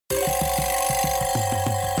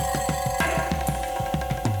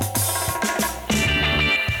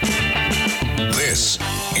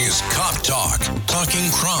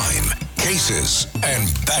crime, cases,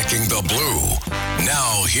 and backing the blue.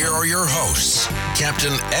 Now, here are your hosts,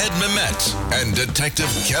 Captain Ed Mehmet and Detective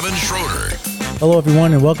Kevin Schroeder. Hello,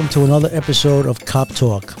 everyone, and welcome to another episode of Cop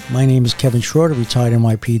Talk. My name is Kevin Schroeder, retired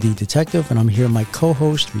NYPD detective, and I'm here with my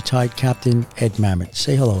co-host, retired Captain Ed Mamet.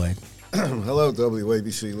 Say hello, Ed. Hello,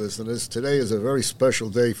 WABC listeners. Today is a very special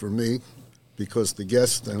day for me because the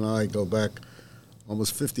guest and I go back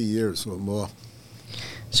almost 50 years or more.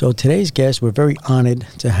 So today's guest, we're very honored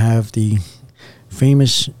to have the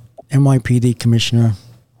famous NYPD Commissioner,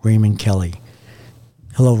 Raymond Kelly.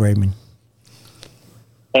 Hello, Raymond.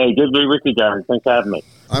 Hey, good to be with you, Gary. Thanks for having me.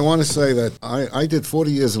 I want to say that I did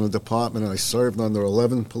 40 years in the department, and I served under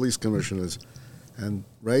 11 police commissioners, and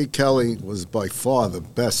Ray Kelly was by far the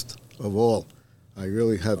best of all. I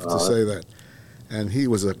really have to say that. And he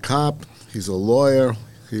was a cop, he's a lawyer,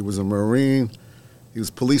 he was a Marine, he was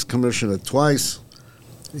police commissioner twice.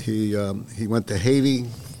 He went to Haiti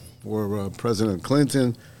for President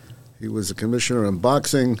Clinton. He was a commissioner in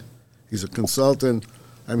boxing. He's a consultant.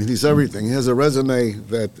 I mean, he's everything. He has a resume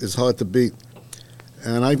that is hard to beat.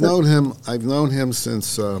 And I've known him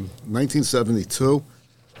since 1972,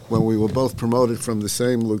 when we were both promoted from the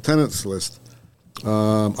same lieutenant's list.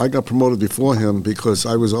 I got promoted before him because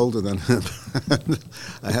I was older than him.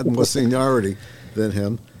 I had more seniority than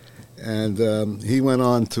him. And he went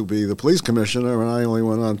on to be the police commissioner, and I only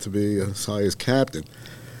went on to be as high as captain.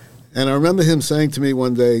 And I remember him saying to me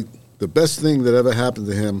one day, the best thing that ever happened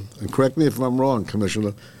to him, and correct me if I'm wrong,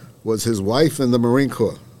 Commissioner, was his wife in the Marine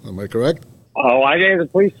Corps. Am I correct? Oh, I did the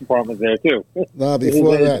police department there too. No,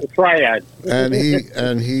 before that. A triad.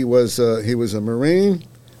 And he was a Marine,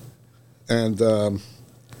 and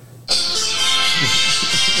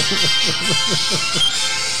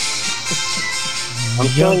I'm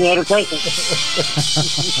feeling the entertainment.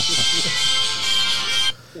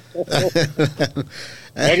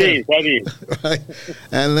 Eddie. Right.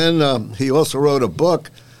 And then he also wrote a book,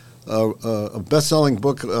 a best-selling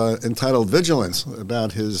book entitled Vigilance,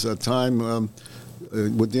 about his time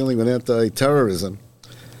with dealing with anti-terrorism.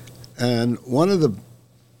 And one of the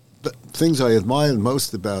things I admired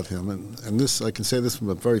most about him, and this I can say this from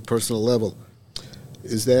a very personal level,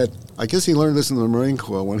 is that I guess he learned this in the Marine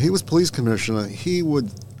Corps. When he was police commissioner, he would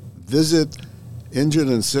visit injured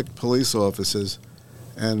and sick police officers,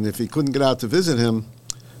 and if he couldn't get out to visit him,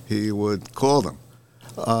 he would call them.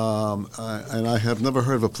 And I have never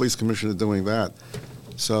heard of a police commissioner doing that.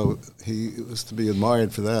 So he was to be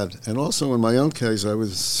admired for that. And also in my own case, I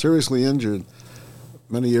was seriously injured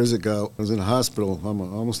many years ago. I was in a hospital,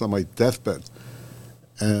 almost on my deathbed.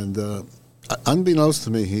 And unbeknownst to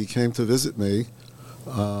me, he came to visit me.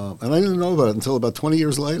 And I didn't know about it until about 20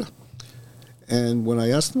 years later. And when I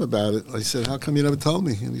asked him about it, I said, how come you never told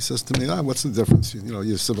me? And he says to me, what's the difference?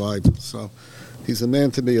 You survived. So he's a man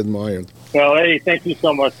to be admired. Well, Eddie, thank you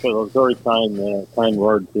so much for those very kind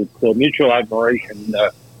words. It's a mutual admiration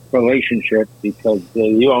relationship because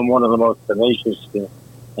you are one of the most tenacious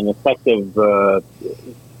and effective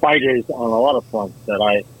fighters on a lot of fronts that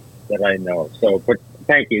I know. So, but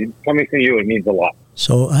thank you. Coming from you, it means a lot.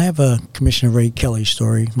 So I have a Commissioner Ray Kelly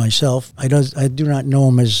story myself. I do not know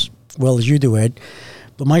him as well as you do, Ed.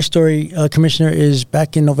 But my story, Commissioner, is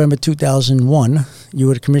back in November 2001. You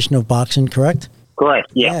were the Commissioner of Boxing, correct? Correct,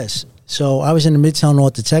 yeah. Yes. So I was in the Midtown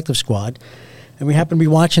North Detective Squad, and we happened to be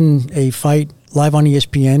watching a fight live on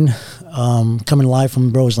ESPN, coming live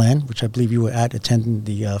from Roseland, which I believe you were at, attending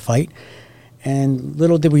the fight. And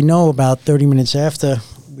little did we know, about 30 minutes after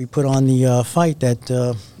we put on the fight, that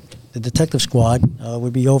the detective squad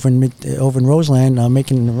would be over in Roseland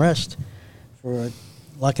making an arrest for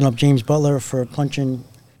locking up James Butler for punching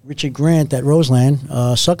Richard Grant at Roseland,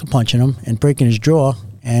 sucker punching him and breaking his jaw,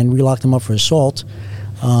 and we locked him up for assault.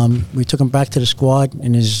 We took him back to the squad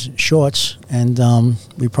in his shorts, and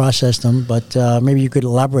we processed him, but maybe you could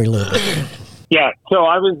elaborate a little bit. Yeah, so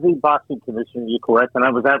I was the boxing commissioner, you're correct, and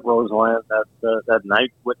I was at Roseland that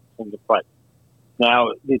night witnessing the fight.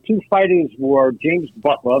 Now, the two fighters were James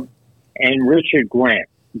Butler and Richard Grant.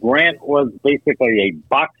 Grant was basically a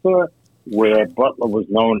boxer, where Butler was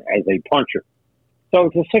known as a puncher. So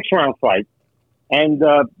it's a 6-round fight, and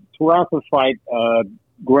throughout the fight,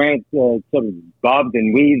 Grant sort of bobbed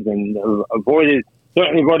and weaved and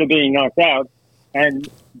certainly avoided being knocked out, and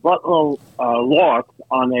Butler lost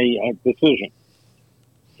on a decision.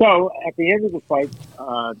 So at the end of the fight,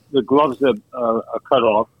 the gloves are cut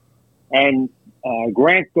off, and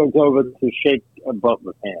Grant goes over to shake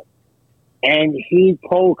Butler's hand. And he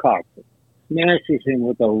cold cocks him, smashes him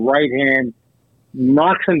with the right hand,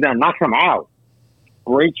 knocks him down, knocks him out,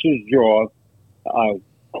 breaks his jaw,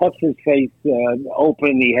 cuts his face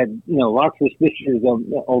open. He had, lots of stitches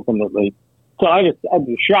ultimately. So I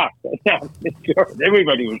was shocked. Sure,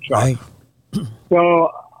 everybody was shocked. Right.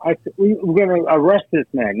 So we were going to arrest this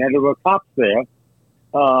man. Now, there were cops there.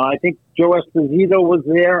 I think Joe Esposito was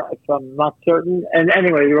there, if I'm not certain. And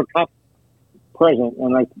anyway, there were cops present,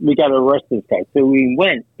 and we got to arrest this guy. So we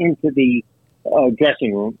went into the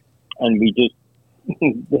dressing room, and we just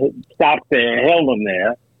stopped there, held him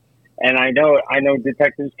there. And I know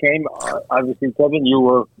detectives came. Obviously, Kevin,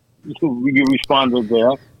 you responded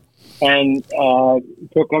there, and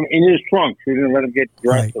took him in his trunk. We didn't let him get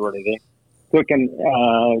dressed or anything. Took him.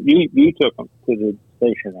 You took him to the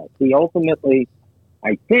station house. He ultimately,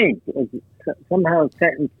 I think, was somehow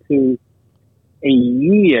sentenced to a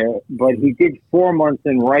year, but he did 4 months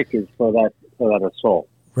in Rikers for that assault.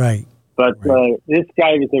 Right. But this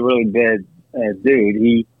guy was a really bad dude.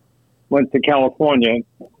 He went to California.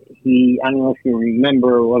 I don't know if you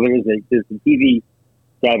remember, well, there's a TV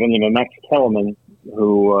guy by the name of Max Kellerman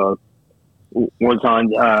who was on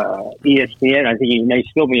ESPN. I think he may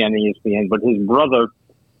still be on ESPN, but his brother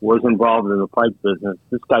was involved in the fight business.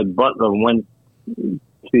 This guy Butler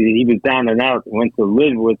he was down and out, went to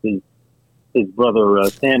live with his brother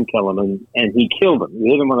Sam Kellerman, and he killed him. He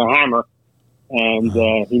hit him with a hammer,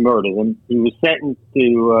 and he murdered him. He was sentenced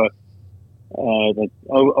to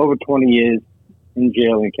over 20 years in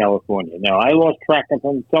jail in California. Now, I lost track of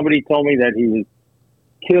him. Somebody told me that he was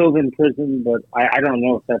killed in prison, but I don't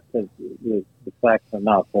know if that's the fact or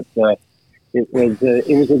not. But it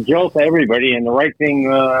was a jolt to everybody, and the right thing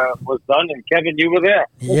was done. And Kevin, you were there.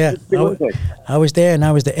 Yeah, I was there, and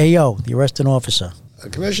I was the AO, the arresting officer.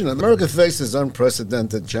 Commissioner, America faces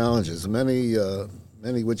unprecedented challenges, many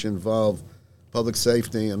which involve public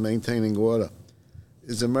safety and maintaining order.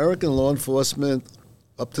 Is American law enforcement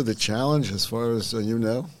up to the challenge as far as you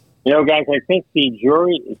know? Guys, I think the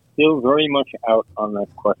jury is still very much out on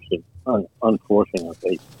that question,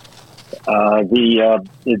 unfortunately.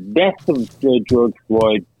 The death of George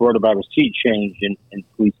Floyd brought about a sea change in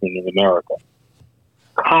policing in America.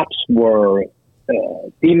 Cops were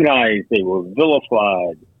demonized, they were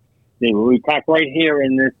vilified, they were attacked right here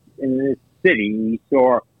in this city. We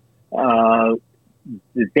saw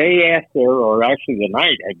the day after, or actually the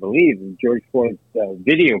night, I believe, George Floyd's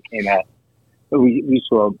video came out. We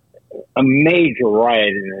saw a major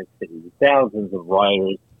riot in the city, thousands of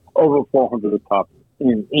rioters, over 400 cops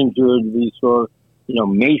injured. We saw,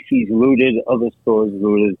 Macy's looted, other stores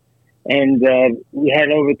looted, and we had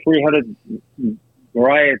over 300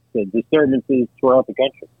 riots, disturbances throughout the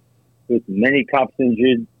country, with many cops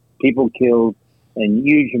injured, people killed, and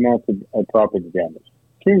huge amounts of property damage.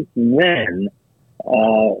 Since then,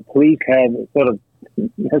 police have sort of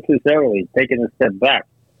necessarily taken a step back.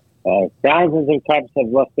 Thousands of cops have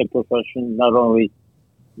left their profession, not only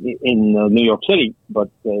in New York City, but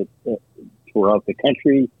throughout the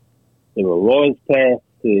country. There were laws passed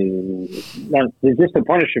just to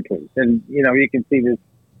punish the police. And, you can see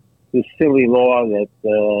this silly law that's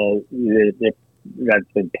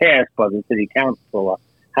been passed by the city council,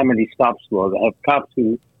 how many stops law. They have cops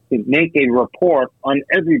who make a report on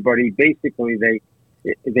everybody, basically,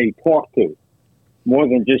 they talk to. More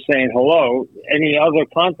than just saying hello, any other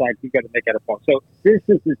contact, you've got to make it a point. So this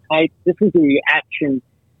is the reaction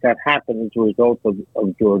that happened as a result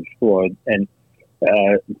of George Floyd. And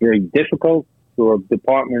very difficult for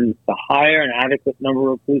departments to hire an adequate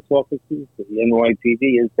number of police officers. The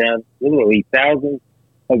NYPD is down literally thousands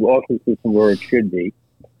of officers from where it should be.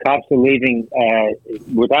 Cops are leaving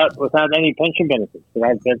without any pension benefits,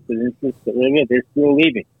 without vested interest. They're still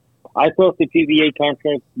leaving. I thought the TVA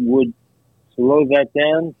contract would slow that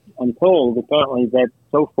down. I'm told, apparently, that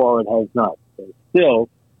so far it has not. They're still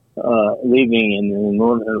leaving in an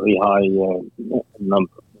inordinately high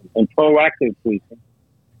number. And proactive policing,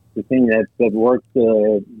 the thing that worked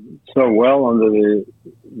so well under the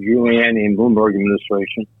Giuliani and Bloomberg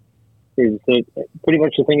administration, is pretty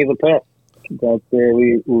much a thing of the past. That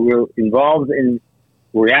we were involved in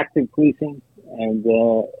reactive policing. And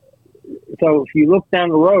so if you look down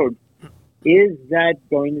the road, is that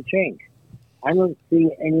going to change? I don't see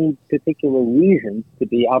any particular reason to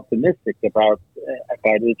be optimistic about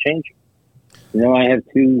it changing. I have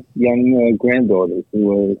two young granddaughters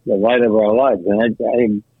who are the light of our lives, and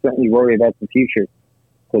I certainly worry about the future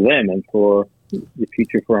for them and for the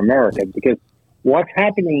future for America, because what's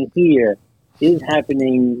happening here is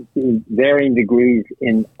happening to varying degrees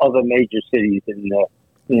in other major cities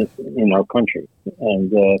in our country,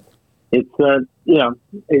 and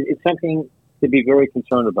it's something to be very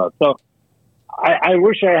concerned about. So I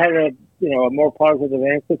wish I had a more positive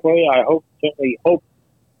answer for you. I certainly hope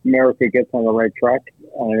America gets on the right track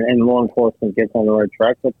and law enforcement gets on the right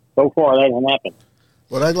track. But so far, that hasn't happened.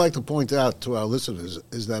 What I'd like to point out to our listeners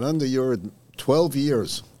is that under your 12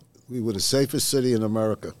 years, we were the safest city in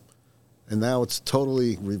America, and now it's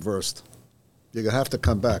totally reversed. You're going to have to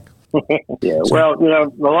come back. Yeah, well, a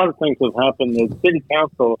lot of things have happened. The city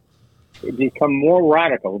council has become more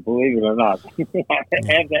radical, believe it or not,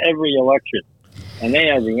 after every election. And they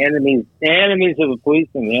are the enemies of the police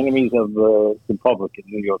and the enemies of the public in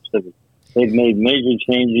New York City. They've made major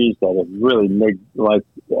changes that have really made life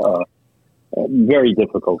very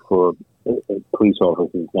difficult for police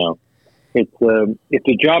officers now. It's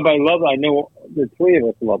a job I love. I know the three of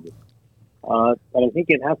us love it. But I think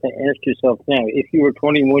you'd have to ask yourself now, if you were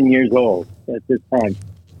 21 years old at this time,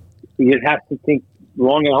 you'd have to think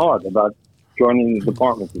long and hard about joining the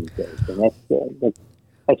department these days. And that's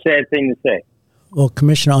a sad thing to say. Well,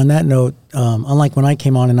 Commissioner, on that note, unlike when I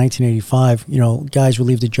came on in 1985, guys would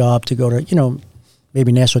leave the job to go to,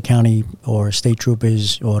 maybe Nassau County or state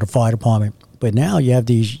troopers or the fire department. But now you have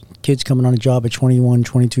these kids coming on a job at 21,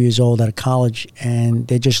 22 years old out of college, and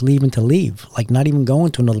they're just leaving to leave, like not even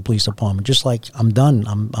going to another police department, just like, I'm done,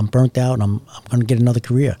 I'm burnt out, and I'm going to get another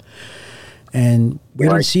career. And we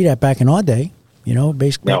didn't see that back in our day,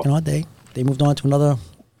 basically back in our day. They moved on to another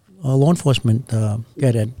law enforcement. Go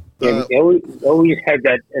ahead, Ed. Yeah, we always had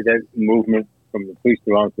that movement from the police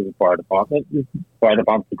department to the fire department. The fire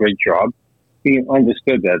department's a great job. We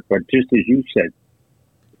understood that, but just as you said,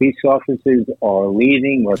 police officers are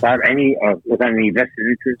leaving without any vested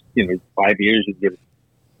interest. 5 years to give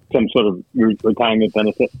some sort of retirement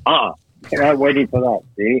benefit. They're not waiting for that.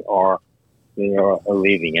 They are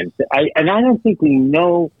leaving, and I don't think we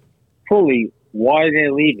know fully why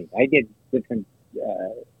they're leaving. I get different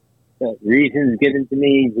reasons given to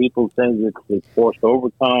me. People say it's forced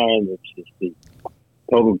overtime. It's just the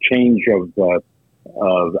total change of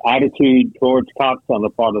attitude towards cops on the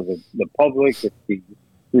part of the public. It's the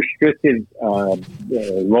restrictive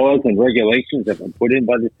laws and regulations that have been put in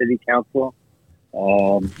by the city council.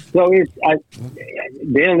 So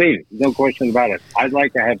they're leaving, no question about it. I'd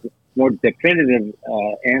like to have more definitive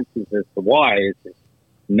answers as to why.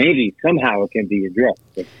 Maybe somehow it can be addressed,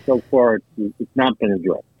 but so far it's not been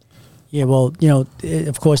addressed. Yeah, well,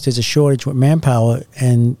 of course, there's a shortage with manpower,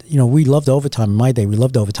 and, we loved overtime. In my day, we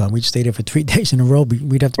loved overtime. We'd stay there for 3 days in a row.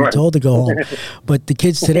 We'd have to be told to go home. But the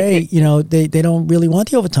kids today, they don't really want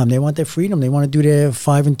the overtime. They want their freedom. They want to do their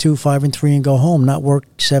 5 and 2, 5 and 3 and go home, not work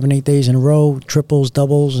 7, 8 days in a row, triples,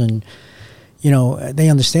 doubles, and, they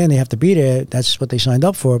understand they have to be there. That's what they signed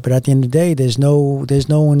up for. But at the end of the day, there's no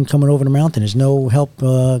one coming over the mountain. There's no help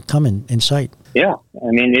coming in sight. Yeah,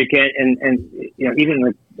 I mean, you can, and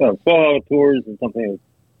even the fallout tours is something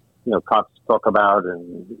that cops talk about,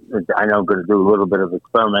 and I know I'm going to do a little bit of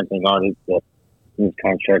experimenting on it in this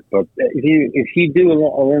contract. But if you do a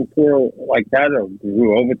long tour like that, or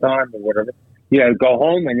do overtime or whatever, go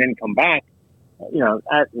home and then come back.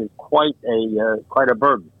 That is quite a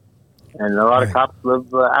burden, and a lot of cops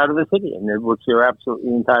live out of the city, and which they're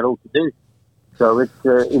absolutely entitled to do. So it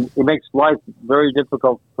makes life very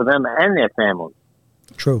difficult for them and their families.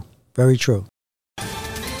 True. Very true.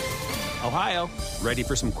 Ohio, ready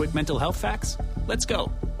for some quick mental health facts? Let's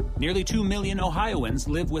go. Nearly 2 million Ohioans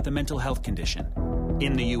live with a mental health condition.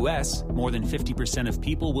 In the U.S., more than 50% of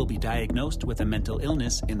people will be diagnosed with a mental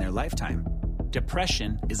illness in their lifetime.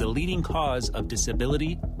 Depression is a leading cause of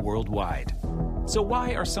disability worldwide. So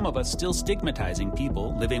why are some of us still stigmatizing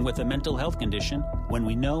people living with a mental health condition when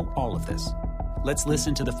we know all of this? Let's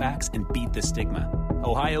listen to the facts and beat the stigma.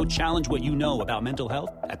 Ohio, challenge what you know about mental health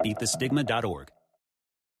at beatthestigma.org.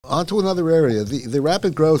 On to another area. The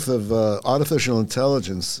rapid growth of artificial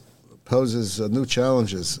intelligence poses new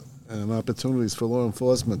challenges and opportunities for law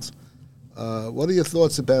enforcement. What are your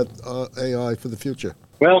thoughts about AI for the future?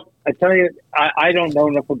 Well, I tell you, I don't know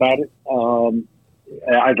enough about it.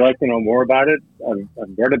 I'd like to know more about it.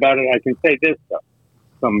 I've read about it. I can say this, though.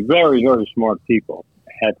 Some very, very smart people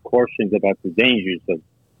had cautions about the dangers of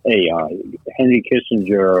AI. Henry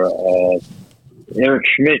Kissinger, Eric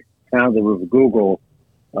Schmidt, founder of Google,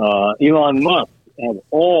 Elon Musk, have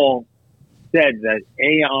all said that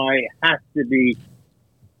AI has to be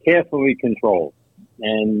carefully controlled.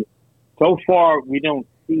 And so far, we don't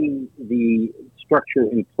see the structure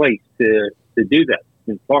in place to do that. It's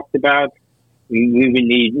been talked about. We would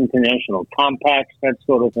need international compacts, that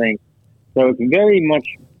sort of thing. So it's very much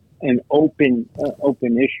an open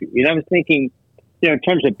issue. I was thinking, in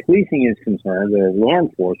terms of policing is concerned, law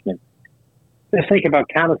enforcement, let's think about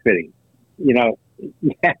counterfeiting.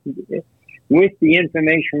 With the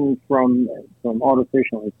information from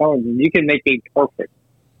artificial intelligence, you can make a perfect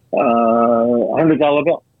 $100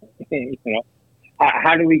 bill. You know,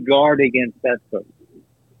 how do we guard against that sort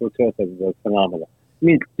of phenomena? I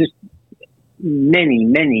mean, just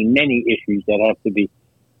many issues that have to be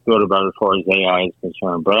thought about as far as AI is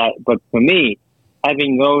concerned. But for me,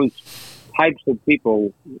 having those types of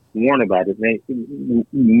people warn about it made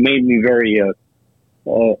me very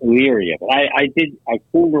leery of it. I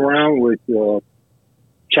fooled around with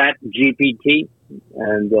Chat GPT,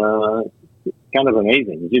 and it's kind of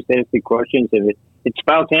amazing. You just ask the questions and it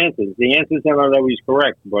spouts answers. The answers are not always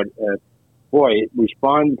correct, but boy, it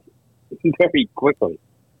responds very quickly,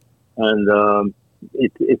 and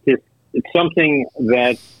it's something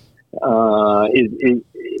that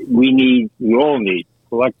we all need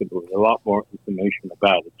collectively a lot more information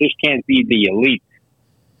about. It just can't be the elite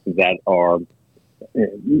that are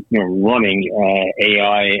running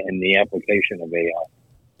AI and the application of AI.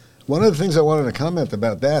 One of the things I wanted to comment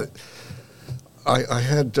about that, I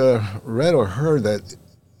had read or heard that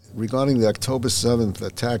regarding the October 7th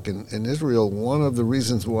attack in Israel, one of the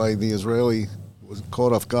reasons why the Israeli was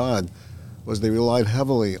caught off guard was they relied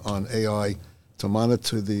heavily on AI to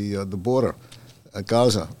monitor the border at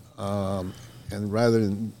Gaza. And rather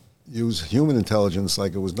than use human intelligence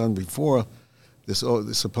like it was done before,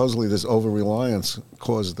 supposedly this over-reliance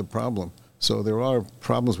caused the problem. So there are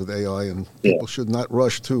problems with AI, and people should not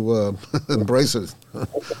rush to embrace it.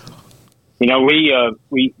 You know,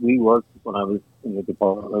 we worked when I was in the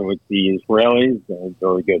department with the Israelis,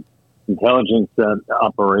 very good intelligence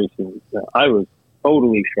operations. I was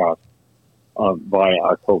totally shocked by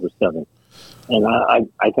October 7th. And I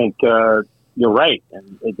think you're right,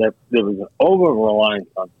 and that there was an over-reliance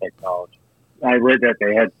on technology. I read that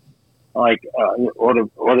they had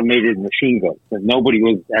automated machine guns, and nobody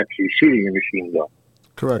was actually shooting a machine gun.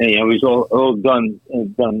 Correct. And, it was all done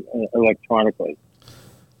electronically.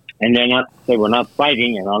 And they were not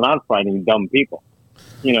fighting, and are not fighting dumb people.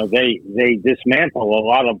 You know, they dismantle a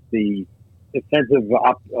lot of the defensive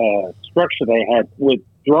structure they had with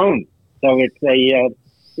drones. So it's a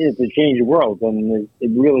changed world, and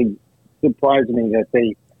it really surprised me that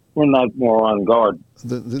they were not more on guard.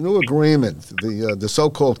 The new agreement, the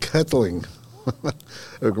so-called kettling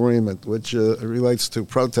agreement, which relates to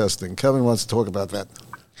protesting. Kevin wants to talk about that.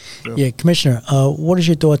 Yeah, Commissioner, what is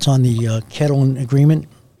your thoughts on the kettling agreement?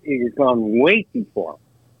 It has gone way too far,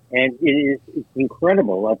 and it's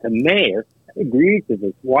incredible that the mayor agreed to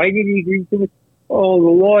this. Why did he agree to it? Oh, the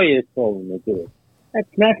lawyers told him to do it.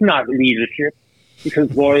 That's not leadership,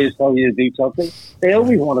 because lawyers tell you to do something. They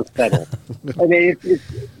always want to settle. I mean, it's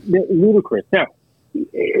ludicrous. Now,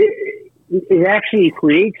 it actually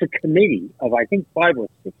creates a committee of, I think, 5 or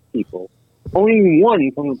 6 people, only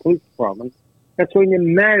one from the police department, that's going to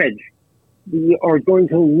manage, are going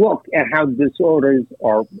to look at how disorders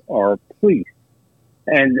are policed.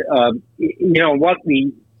 And, you know what,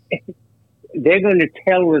 they're going to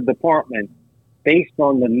tell the department, based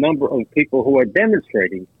on the number of people who are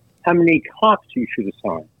demonstrating, how many cops you should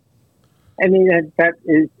assign. I mean, that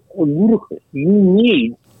is ludicrous. You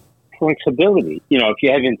need flexibility. You know, if you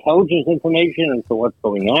have intelligence information as to what's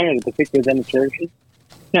going on in a particular demonstration.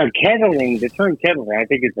 Now, kettling, the term kettling, I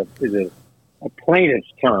think is a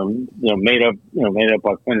plaintiff's term, made up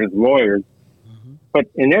by plaintiff's lawyers. Mm-hmm. But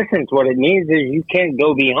in essence, what it means is you can't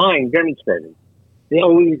go behind demonstrators. They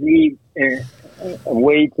always need a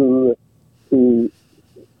way to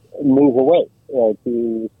move away,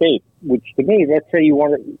 to escape. Which to me, let's say you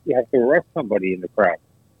have to arrest somebody in the crowd.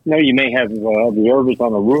 You may have the observers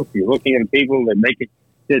on the roof. You're looking at people.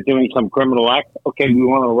 They're doing some criminal act. Okay, we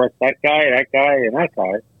want to arrest that guy, and that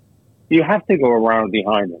guy. You have to go around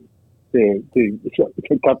behind them to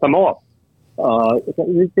cut them off.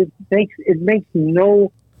 It makes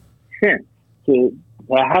no sense to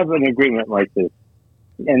have an agreement like this.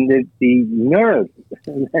 And the nerve,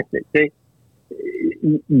 the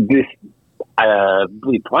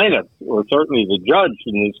plaintiff, or certainly the judge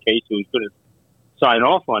in this case, who's going to sign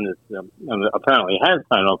off on this, apparently has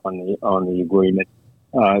signed off on the agreement,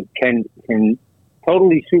 can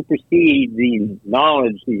totally supersede the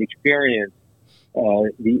knowledge, the experience,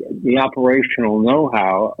 the operational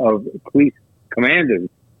know-how of police commanders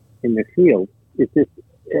in the field. It's just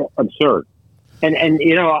absurd. And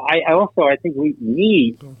I think we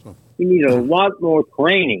need a lot more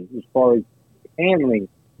training as far as handling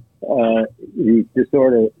the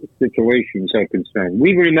disorder situations are concerned.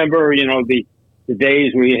 We remember, the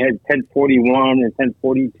days we had 1041 and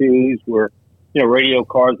 1042s where, radio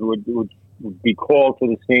cars would be called to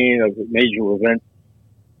the scene of a major event.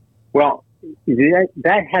 Well,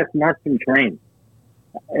 that has not been trained.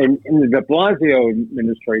 And in the de Blasio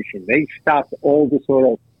administration, they stopped all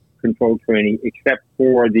disorder control training except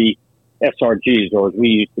for the SRGs, or as we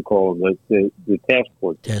used to call them, the task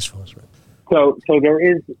force. Task force, right. So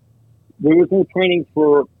there was no training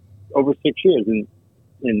for over 6 years.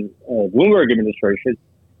 In Bloomberg administration,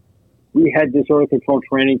 we had disorder control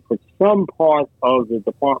training for some part of the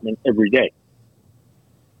department every day.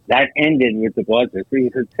 That ended with the Bloodsmith. So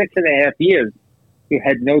for 6.5 years, you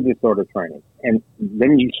had no disorder training. And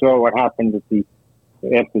then you saw what happened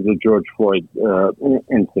after the George Floyd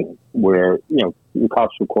incident, where, the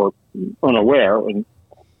cops were caught unaware and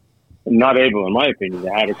not able, in my opinion,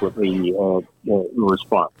 to adequately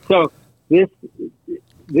respond. So this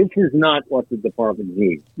is not what the department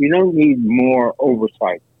needs. We don't need more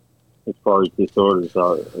oversight as far as disorders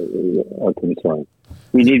are concerned.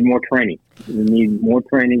 We need more training. We need more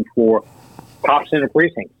training for cops in the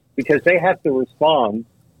precincts, because they have to respond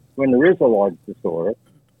when there is a large disorder.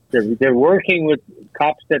 They're working with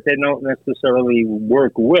cops that they don't necessarily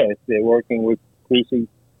work with. They're working with precinct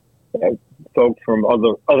folks from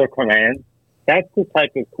other commands. That's the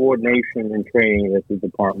type of coordination and training that the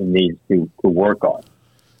department needs to work on,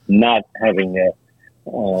 not having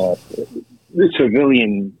the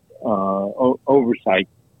civilian oversight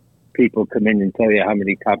people come in and tell you how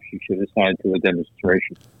many cops you should assign to a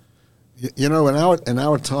demonstration. In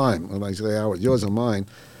our time, when I say our, yours and mine,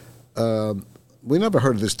 we never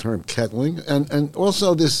heard of this term kettling, and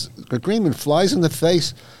also this agreement flies in the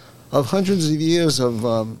face of hundreds of years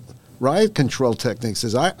of riot control techniques.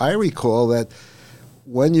 As I recall that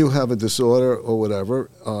when you have a disorder or whatever,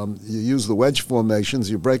 you use the wedge formations,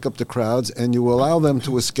 you break up the crowds, and you allow them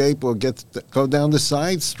to escape or go down the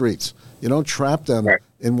side streets. You don't trap them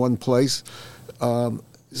in one place.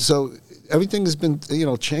 So everything has been,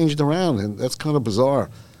 changed around, and that's kind of bizarre.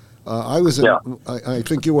 I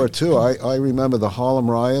think you were too. I remember the Harlem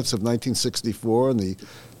riots of 1964 and the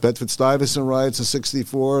Bedford-Stuyvesant riots of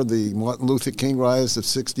 64, the Martin Luther King riots of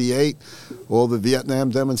 68, all the Vietnam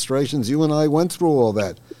demonstrations. You and I went through all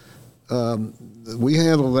that. We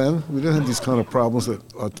handled them. We didn't have these kind of problems that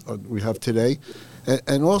we have today.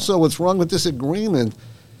 And also, what's wrong with this agreement?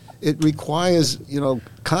 It requires,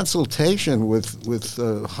 consultation with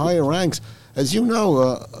higher ranks. As you know,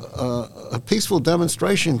 a peaceful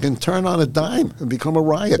demonstration can turn on a dime and become a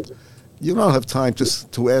riot. You don't have time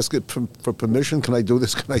to ask it for permission. Can I do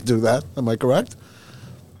this? Can I do that? Am I correct?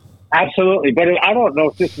 Absolutely, but I don't know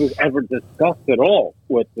if this was ever discussed at all.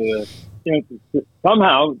 With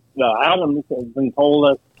somehow Adams has been told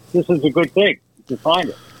that this is a good thing to find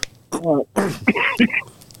it.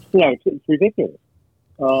 It's ridiculous.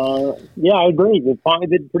 I agree. The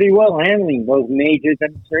Department did pretty well handling those major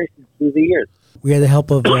demonstrations through the years. We had the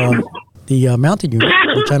help of the mounted unit,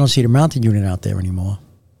 which I don't see the mounted unit out there anymore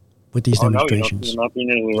with these demonstrations. No, you don't see the mounted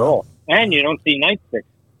unit at all. And you don't see nightsticks.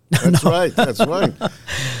 That's right. That's right.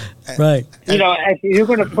 Right. If you're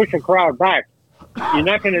going to push a crowd back, you're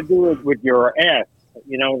not going to do it with your ass.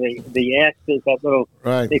 The ass is that little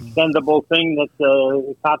extendable thing that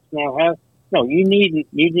the cops now have. No, you need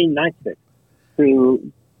nightsticks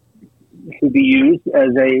to be used as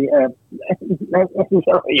not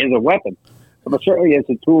necessarily as a weapon, but certainly as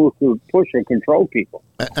a tool to push and control people.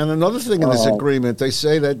 And another thing in this agreement, they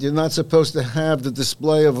say that you're not supposed to have the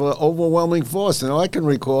display of overwhelming force. I can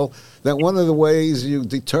recall that one of the ways you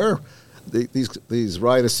deter these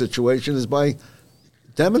riotous situations is by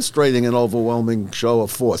demonstrating an overwhelming show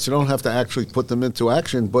of force. You don't have to actually put them into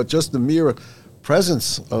action, but just the mere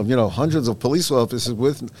presence of hundreds of police officers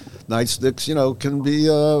with nightsticks can be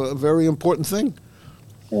a very important thing.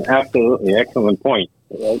 Absolutely, excellent point.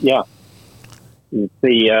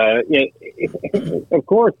 Of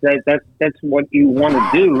course that's what you want to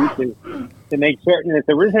do to make certain that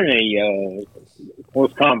there isn't a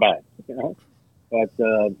close combat. But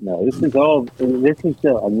no, this is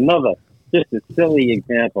another just a silly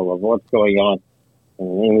example of what's going on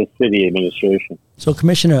in the city administration. So,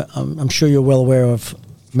 Commissioner, I'm sure you're well aware of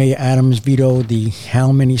Mayor Adams vetoed the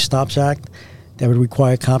How Many Stops Act that would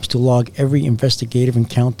require cops to log every investigative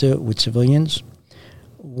encounter with civilians.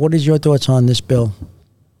 What is your thoughts on this bill?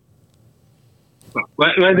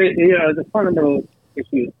 Well, the fundamental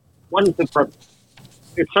issue, what is the purpose?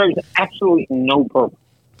 It serves absolutely no purpose.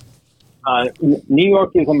 New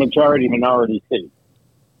York is a majority-minority city.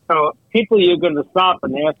 So people you're going to stop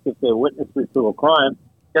and ask if they're witnesses to a crime,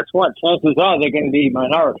 guess what? Chances are they're going to be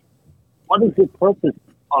minority. What is the purpose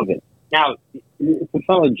of it? Now, it's a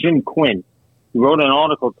fellow, Jim Quinn, who wrote an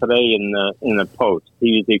article today in the Post.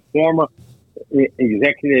 He is a former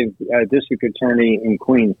executive district attorney in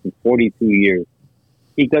Queens for 42 years.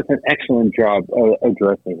 He does an excellent job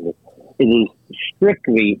addressing this. It is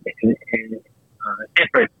strictly an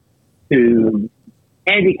effort to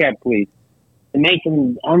handicap police and make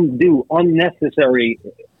them undo unnecessary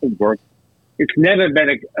work. It's never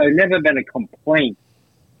been a complaint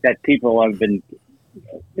that people have been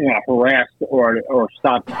harassed or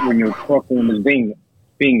stopped when you're talking to them as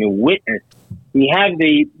being a witness. We have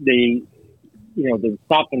the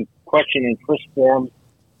stop and question and frisk forms.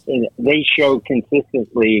 And they show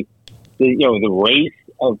consistently the race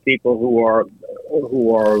of people who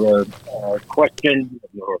are questioned.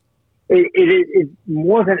 It is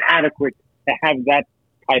more than adequate to have that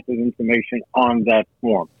type of information on that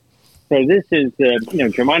form. So this is,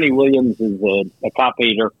 Jermani Williams is a cop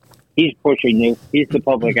hater. He's pushing this. He's the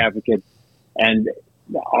public advocate, and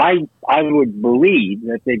I would believe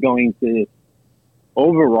that they're going to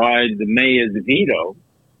override the mayor's veto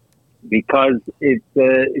because it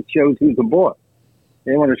shows who's the boss.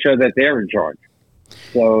 They want to show that they're in charge.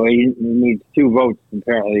 So he needs 2 votes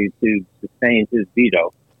apparently to sustain his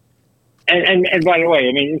veto. And by the way,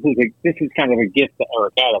 I mean this is kind of a gift to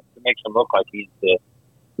Eric Adams. It makes him look like he's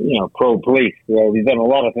pro police. He's done a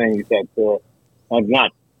lot of things that have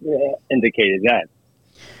not indicated that.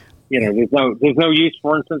 There's no use,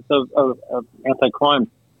 for instance, of anti-crime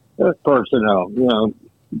personnel.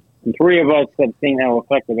 The 3 of us have seen how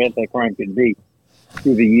effective anti-crime can be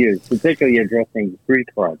through the years, particularly addressing street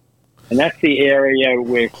crime. And that's the area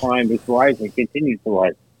where crime is rising, continues to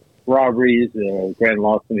rise. Robberies, grand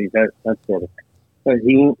larcenies, that sort of thing. But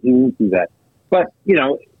he won't do that. But,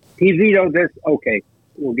 he vetoed this. Okay,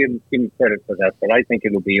 we'll give him credit for that, but I think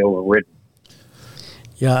it'll be overridden.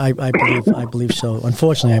 Yeah, I believe so.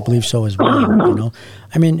 Unfortunately, I believe so as well.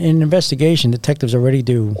 I mean, in an investigation, detectives already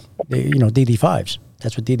do, DD5s.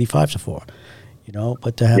 That's what DD5s are for.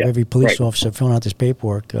 But to have every police officer filling out this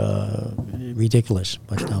paperwork, ridiculous.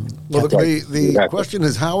 But the question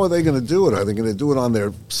is, how are they going to do it? Are they going to do it on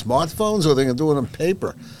their smartphones, or are they going to do it on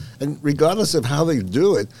paper? And regardless of how they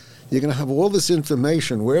do it, you're going to have all this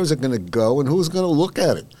information. Where is it going to go, and who's going to look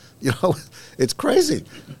at it? It's crazy.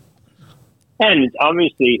 And it's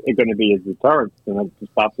obviously going to be a deterrent to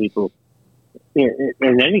stop people in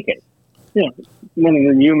any case. One of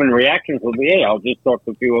the human reactions will be, hey, I'll just talk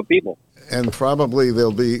to fewer people. And probably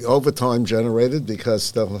there'll be overtime generated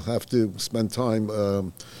because they'll have to spend time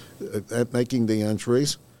at making the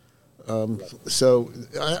entries. So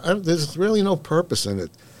there's really no purpose in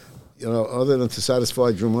it, other than to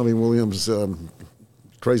satisfy Jermani Williams'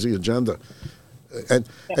 crazy agenda. And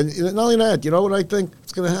not only that, you know what I think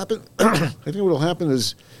is going to happen? I think what will happen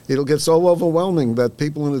is it'll get so overwhelming that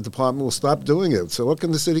people in the department will stop doing it. So what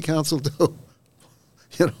can the city council do?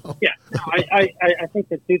 Yeah, I think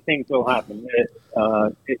that 2 things will happen.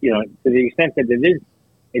 To the extent that it is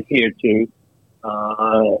adhered to,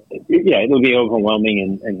 it'll be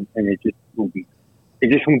overwhelming, and it just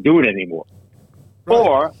won't do it anymore. Right.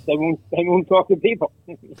 Or they won't talk to people,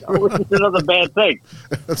 which is another bad thing.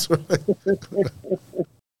 That's right.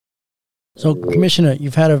 So, Commissioner,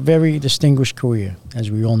 you've had a very distinguished career,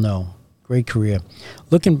 as we all know. Great career.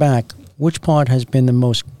 Looking back, which part has been the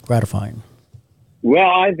most gratifying?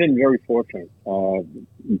 Well, I've been very fortunate,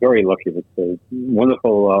 very lucky with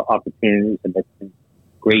wonderful opportunities. I've met some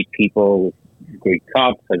great people, great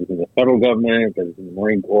cops. I was in the federal government. I was in the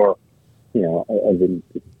Marine Corps. I've been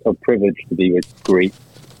so privileged to be with great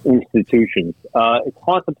institutions. It's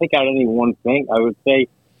hard to pick out any one thing. I would say,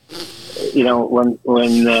 when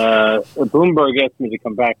Bloomberg asked me to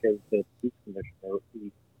come back as the police commissioner,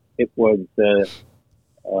 it was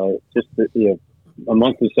just a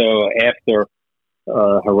month or so after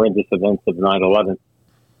horrendous events of 9/11.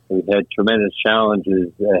 We had tremendous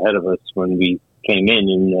challenges ahead of us when we came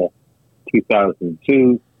in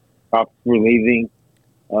 2002. Cops were leaving.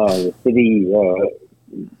 The city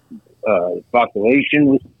population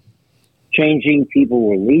was changing. People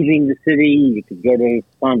were leaving the city. You could go to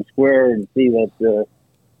Times Square and see that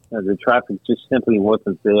the traffic just simply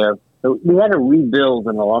wasn't there. So we had to rebuild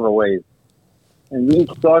in a lot of ways. And we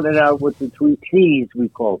started out with the 3 Cs, we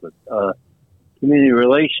called it. Community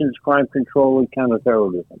relations, crime control, and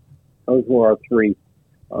counterterrorism. Those were our 3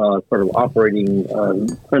 sort of operating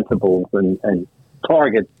principles and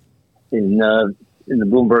targets in the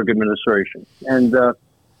Bloomberg administration. And,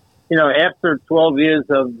 after 12 years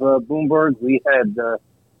of Bloomberg, we had a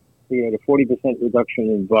 40% reduction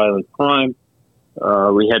in violent crime.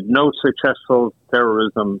 We had no successful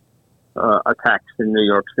terrorism attacks in New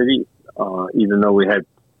York City, even though we had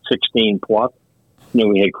 16 plots.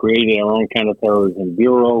 We had created our own counterterrorism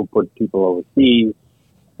bureau, put people overseas,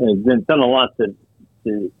 and then done a lot to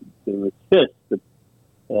assist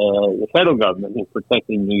the federal government in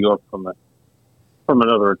protecting New York from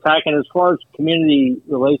another attack. And as far as community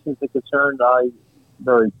relations are concerned, I'm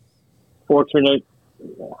very fortunate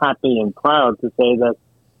happy and proud to say that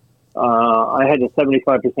I had a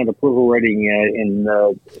 75% approval rating in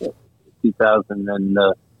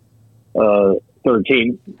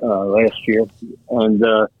 2013 last year, and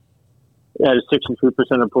I had a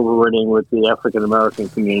 63% approval rating with the African American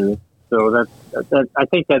community. So that I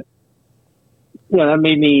think that that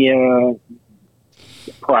made me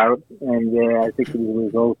proud, and I think it was a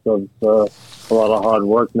result of a lot of hard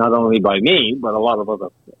work, not only by me but a lot of other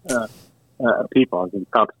people. I think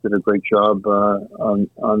cops did a great job on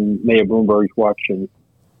Mayor Bloomberg's watch, and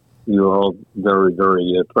we were all very,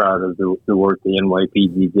 very proud of the work the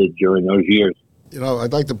NYPD did during those years.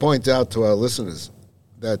 I'd like to point out to our listeners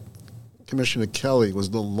that Commissioner Kelly was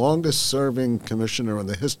the longest-serving commissioner in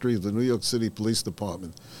the history of the New York City Police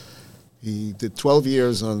Department. He did 12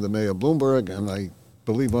 years under Mayor Bloomberg, and I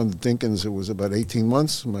believe under Dinkins it was about 18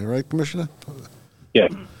 months. Am I right, Commissioner? Yeah.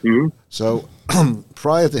 Mm-hmm. So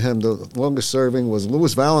prior to him, the longest-serving was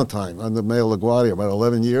Louis Valentine under Mayor LaGuardia, about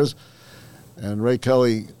 11 years, and Ray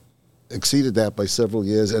Kelly exceeded that by several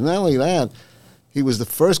years. And not only that, he was the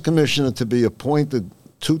first commissioner to be appointed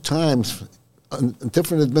 2 times in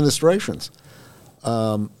different administrations.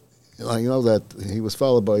 I know that he was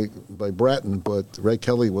followed by Bratton, but Ray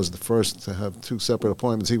Kelly was the first to have 2 separate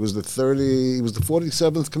appointments. He was the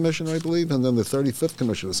 47th commissioner, I believe, and then the 35th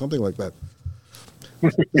commissioner, something like that.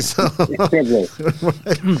 So,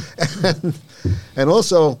 and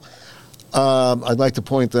also, I'd like to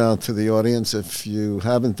point out to the audience, if you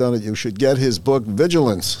haven't done it, you should get his book,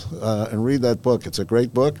 Vigilance, and read that book. It's a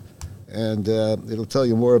great book, and it'll tell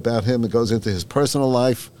you more about him. It goes into his personal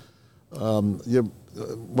life.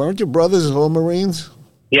 Weren't your brothers all Marines?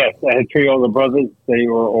 Yes, I had 3 older brothers. They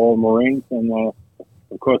were all Marines, and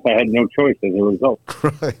of course, I had no choice as a result.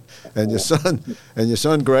 Right, and your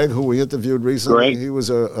son Greg, who we interviewed recently, he was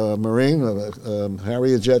a Marine, a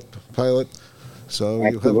Harrier jet pilot. So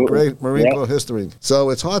you have a great Marine Corps history.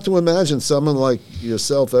 So it's hard to imagine someone like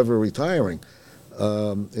yourself ever retiring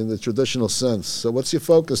in the traditional sense. So what's your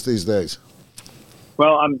focus these days?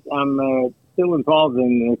 Well, I'm still involved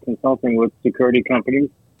in consulting with security companies.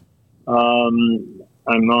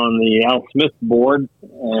 I'm on the Al Smith board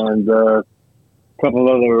and a couple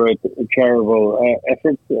other charitable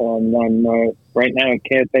efforts. And I'm right now a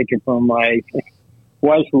caretaker for my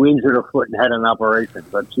wife who injured her foot and had an operation,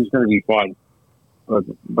 but she's going to be fine. But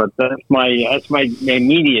that's my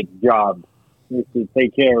immediate job is to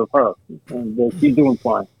take care of her, and she's doing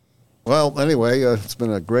fine. Well, anyway, it's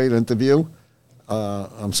been a great interview.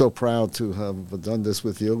 I'm so proud to have done this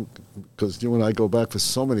with you because you and I go back for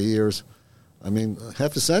so many years. I mean,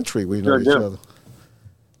 half a century we know each other.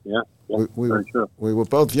 Yeah, very true. We were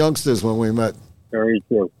both youngsters when we met. Very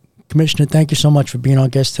true. Commissioner, thank you so much for being our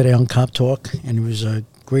guest today on Cop Talk, and it was a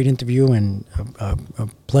great interview and a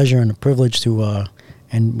pleasure and a privilege to,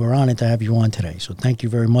 and we're honored to have you on today. So thank you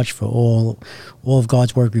very much for all of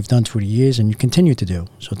God's work we've done through the years, and you continue to do.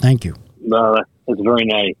 So thank you. It's very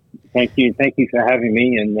nice. Thank you for having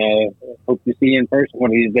me, and hope to see you in person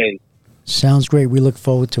one of these days. Sounds great. We look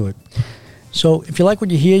forward to it. So if you like what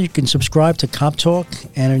you hear, you can subscribe to Cop Talk,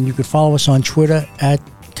 and you can follow us on Twitter at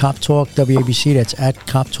Cop Talk WABC. That's at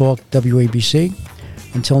Cop Talk WABC.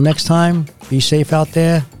 Until next time, be safe out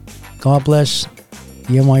there. God bless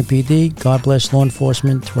the NYPD. God bless law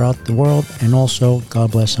enforcement throughout the world. And also,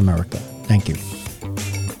 God bless America. Thank you.